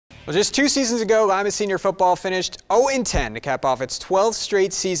Well, just 2 seasons ago, Lima senior football finished 0-10 to cap off its 12th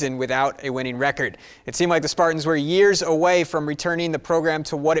straight season without a winning record. It seemed like the Spartans were years away from returning the program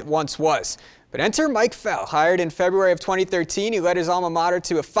to what it once was. But enter Mike Fell. Hired in February of 2013, he led his alma mater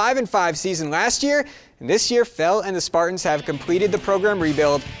to a 5-5 season last year. And this year, Fell and the Spartans have completed the program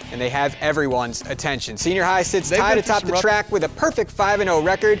rebuild, and they have everyone's attention. Senior High sits tied atop the track with a perfect 5-0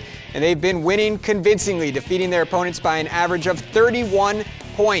 record, and they've been winning convincingly, defeating their opponents by an average of 31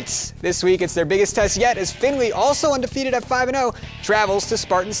 points. This week, it's their biggest test yet, as Findlay, also undefeated at 5-0, travels to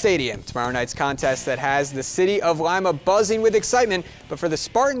Spartan Stadium. Tomorrow night's contest that has the city of Lima buzzing with excitement, but for the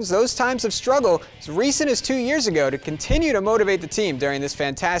Spartans, those times of struggle as recent as 2 years ago to continue to motivate the team during this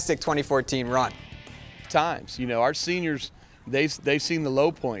fantastic 2014 run. Times, our seniors, they've seen the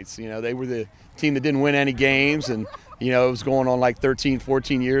low points. They were the team that didn't win any games, and it was going on like 13,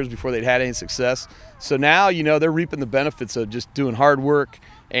 14 years before they'd had any success. So now, they're reaping the benefits of just doing hard work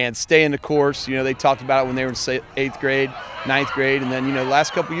and staying the course. They talked about it when they were in 8th grade, 9th grade, and then, the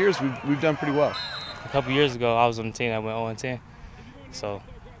last couple of years we've done pretty well. A couple of years ago, I was on the team that went 0-10. So,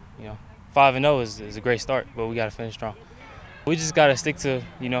 5-0 is a great start, but we got to finish strong. We just got to stick to,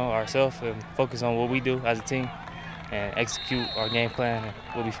 ourselves and focus on what we do as a team and execute our game plan, and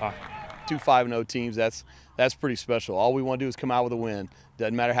we'll be fine. 2 5-0 teams, that's pretty special. All we want to do is come out with a win.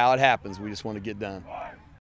 Doesn't matter how it happens, we just want to get done.